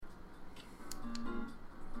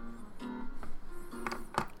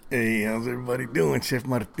Hey, how's everybody doing? Chef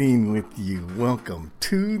Martin with you. Welcome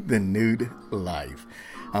to the Nude Life.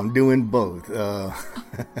 I'm doing both. My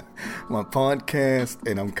podcast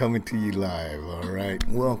and I'm coming to you live. All right.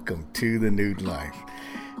 Welcome to the Nude Life.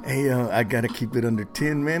 Hey, I got to keep it under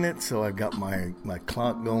 10 minutes, so I got my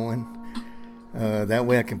clock going. That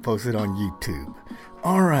way I can post it on YouTube.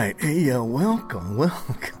 All right. Hey, welcome.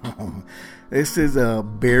 This is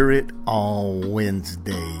Bear It All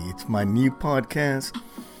Wednesday. It's my new podcast.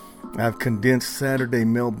 I've condensed Saturday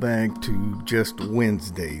mailbag to just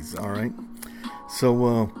Wednesdays, all right?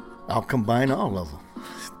 So I'll combine all of them.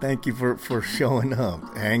 Thank you for showing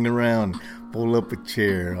up. Hang around, pull up a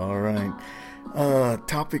chair, all right?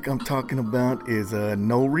 Topic I'm talking about is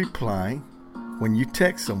no reply. When you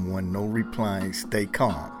text someone, no reply, stay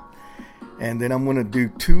calm. And then I'm going to do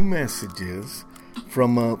 2 messages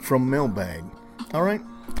from mailbag, all right?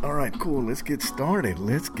 All right, cool. Let's get started.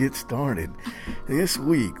 This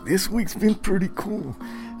week's been pretty cool.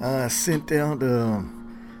 Sent out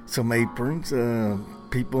some aprons.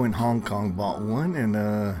 People in Hong Kong bought one,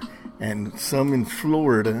 and some in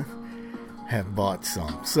Florida have bought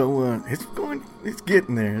some. So it's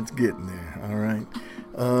getting there. All right.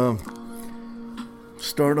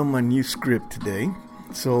 Start on my new script today.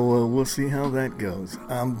 So we'll see how that goes.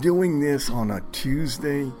 I'm doing this on a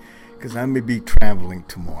Tuesday because I may be traveling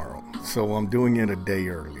tomorrow. So I'm doing it a day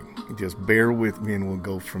early. Just bear with me and we'll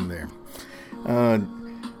go from there.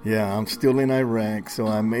 I'm still in Iraq, so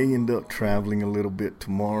I may end up traveling a little bit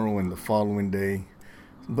tomorrow and the following day.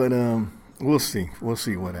 But we'll see. We'll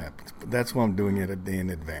see what happens. But that's why I'm doing it a day in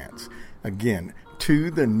advance. Again,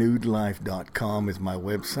 tothenudelife.com is my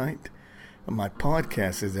website. My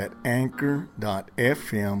podcast is at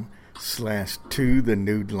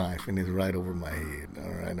anchor.fm/tothenudelife, and it's right over my head.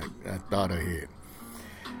 All right, I thought ahead.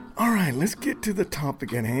 All right, let's get to the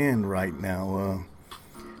topic at hand right now.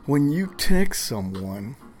 When you text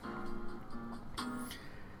someone,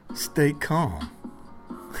 stay calm.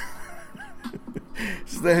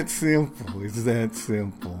 It's that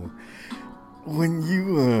simple. When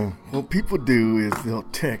you, what people do is they'll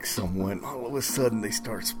text someone, all of a sudden they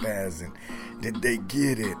start spazzing. Did they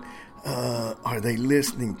get it? Are they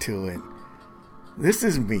listening to it? This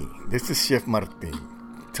is me. This is Chef Martin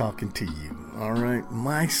talking to you. All right.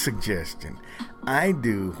 My suggestion.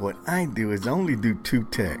 What I do is only do 2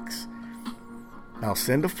 texts. I'll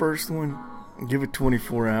send the first one, give it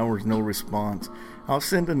 24 hours, no response. I'll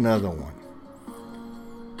send another one.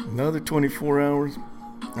 Another 24 hours,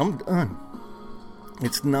 I'm done.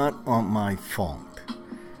 It's not on my fault.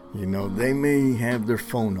 You know, they may have their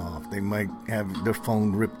phone off. They might have their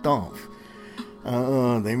phone ripped off.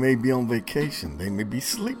 They may be on vacation. They may be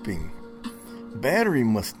sleeping. Battery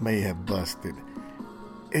may have busted.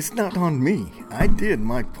 It's not on me. I did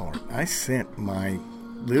my part. I sent my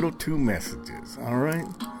little 2 messages, all right?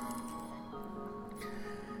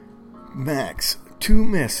 Max, 2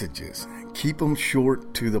 messages. Keep them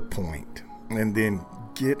short to the point. And then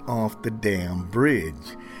get off the damn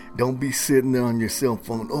bridge. Don't be sitting there on your cell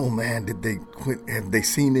phone. Oh man, did they quit? Have they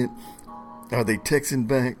seen it? Are they texting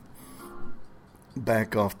back?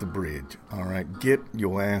 Back off the bridge. All right, get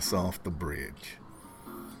your ass off the bridge.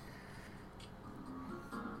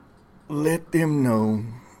 Let them know.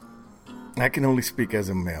 I can only speak as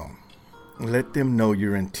a male. Let them know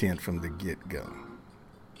your intent from the get-go.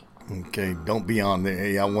 Okay, don't be on there.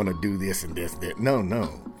 Hey, I want to do this and this, that. No.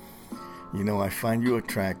 You know, I find you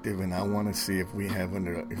attractive, and I want to see if we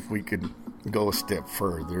could go a step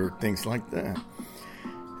further, things like that.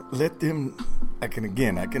 Let them. I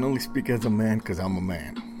can only speak as a man because I'm a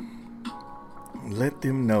man. Let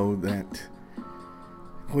them know that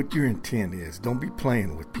what your intent is. Don't be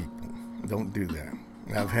playing with people. Don't do that.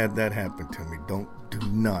 I've had that happen to me. Do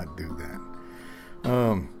not do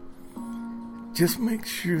that. Just make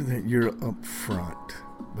sure that you're upfront.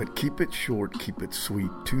 But keep it short, keep it sweet,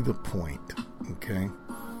 to the point, okay?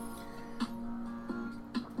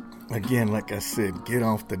 Again, like I said, get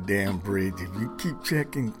off the damn bridge. If you keep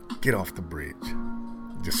checking, get off the bridge.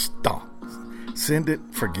 Just stop. Send it,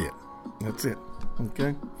 forget. That's it,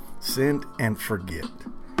 okay? Send and forget.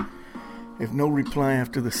 If no reply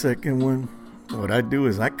after the second one, what I do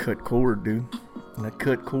is I cut cord, dude. I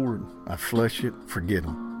flush it, forget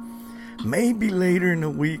them. Maybe later in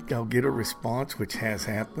the week I'll get a response, which has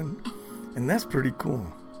happened, and that's pretty cool,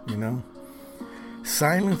 you know.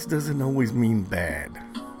 Silence doesn't always mean bad.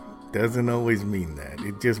 Doesn't always mean that.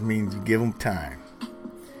 It just means you give them time.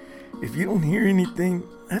 If you don't hear anything,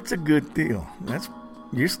 that's a good deal.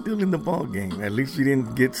 You're still in the ball game. At least you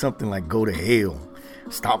didn't get something like go to hell.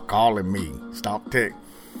 Stop calling me. Stop text.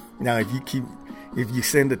 Now, if you keep if you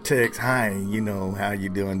send a text, hi, how you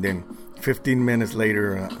doing? Then 15 minutes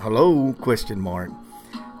later, hello, question mark.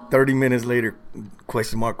 30 minutes later,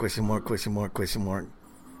 question mark, question mark, question mark, question mark.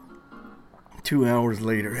 2 hours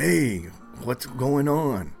later, hey, what's going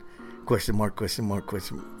on? Question mark, question mark,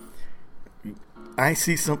 question mark. I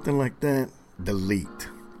see something like that, delete.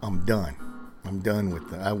 I'm done. I'm done with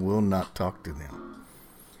that. I will not talk to them.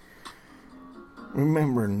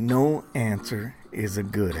 Remember, no answer is a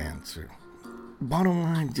good answer. Bottom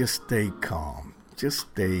line, just stay calm.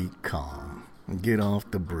 Just stay calm. Get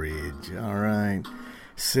off the bridge, all right?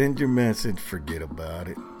 Send your message, forget about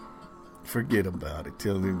it. Forget about it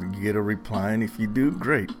till you get a reply, and if you do,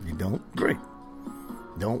 great. If you don't, great.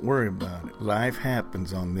 Don't worry about it. Life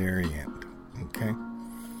happens on their end, okay?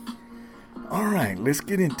 All right, let's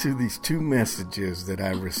get into these 2 messages that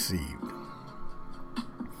I received.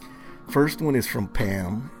 First one is from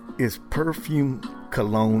Pam. Is perfume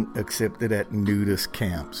cologne accepted at nudist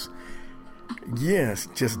camps? Yes,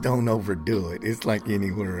 just don't overdo it. It's like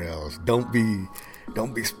anywhere else. Don't be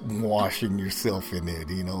washing yourself in it,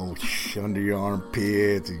 under your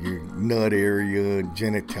armpits, your nut area,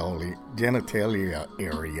 genitalia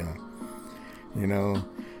area.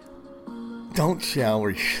 Don't shower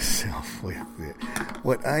yourself with it.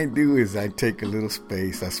 What I do is I take a little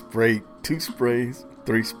space. I spray 2 sprays,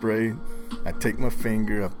 3 sprays. I take my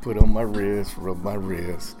finger, I put on my wrist, rub my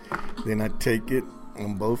wrist. Then I take it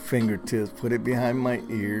on both fingertips, put it behind my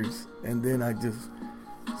ears, and then I just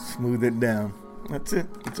smooth it down. That's it.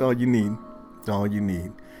 That's all you need. That's all you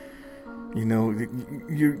need. You're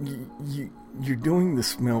doing the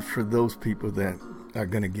smell for those people that are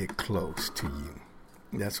going to get close to you.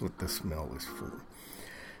 That's what the smell is for.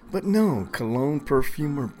 But no, cologne,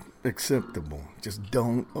 perfume are acceptable. Just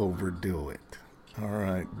don't overdo it. All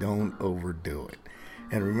right, don't overdo it.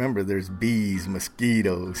 And remember, there's bees,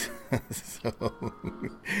 mosquitoes. So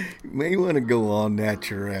you may want to go all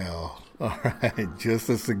natural. All right, just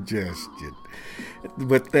a suggestion.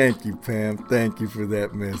 But thank you, Pam. Thank you for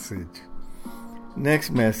that message.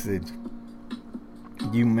 Next message.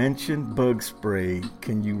 You mentioned bug spray.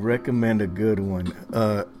 Can you recommend a good one?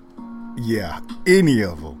 Yeah, any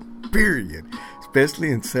of them, period.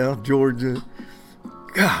 Especially in South Georgia.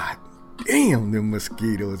 God damn, them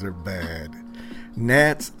mosquitoes are bad.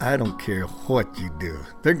 Gnats, I don't care what you do.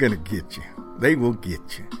 They're going to get you. They will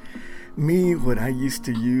get you. Me, what I used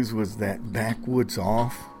to use was that backwoods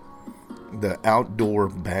off. The outdoor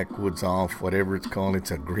backwoods off, whatever it's called.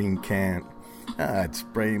 It's a green can. I'd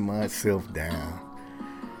spray myself down.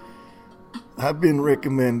 I've been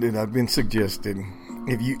suggested,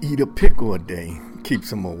 if you eat a pickle a day, keeps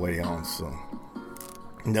them away also.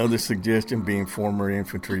 Another suggestion, being former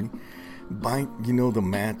infantry, bite, the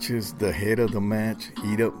matches, the head of the match,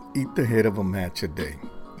 eat the head of a match a day.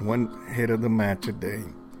 1 head of the match a day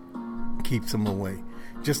keeps them away.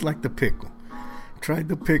 Just like the pickle. Tried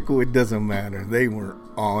the pickle, it doesn't matter. They were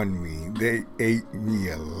on me. They ate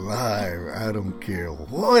me alive. I don't care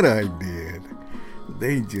what I did.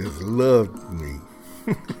 They just loved me.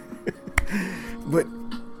 But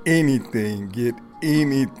get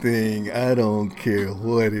anything. I don't care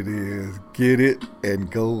what it is. Get it and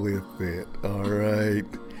go with it. All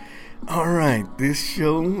right. This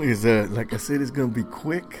show is, like I said, it's going to be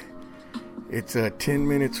quick. It's 10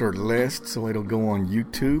 minutes or less, so it'll go on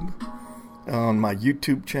YouTube. On my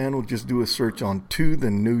YouTube channel, just do a search on To The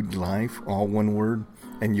Nude Life, all one word,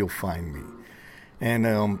 and you'll find me. And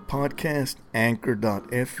podcast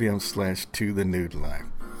anchor.fm/To The Nude Life.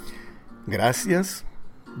 Gracias.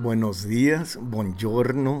 Buenos dias.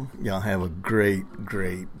 Buongiorno. Y'all have a great,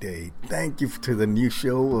 great day. Thank you to the new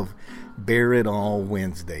show of Bear It All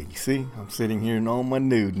Wednesday. You see, I'm sitting here in all my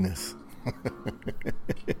nudeness.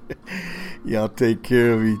 Y'all take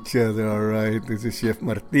care of each other, all right? This is Chef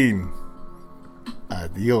Martin.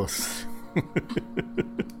 Adios.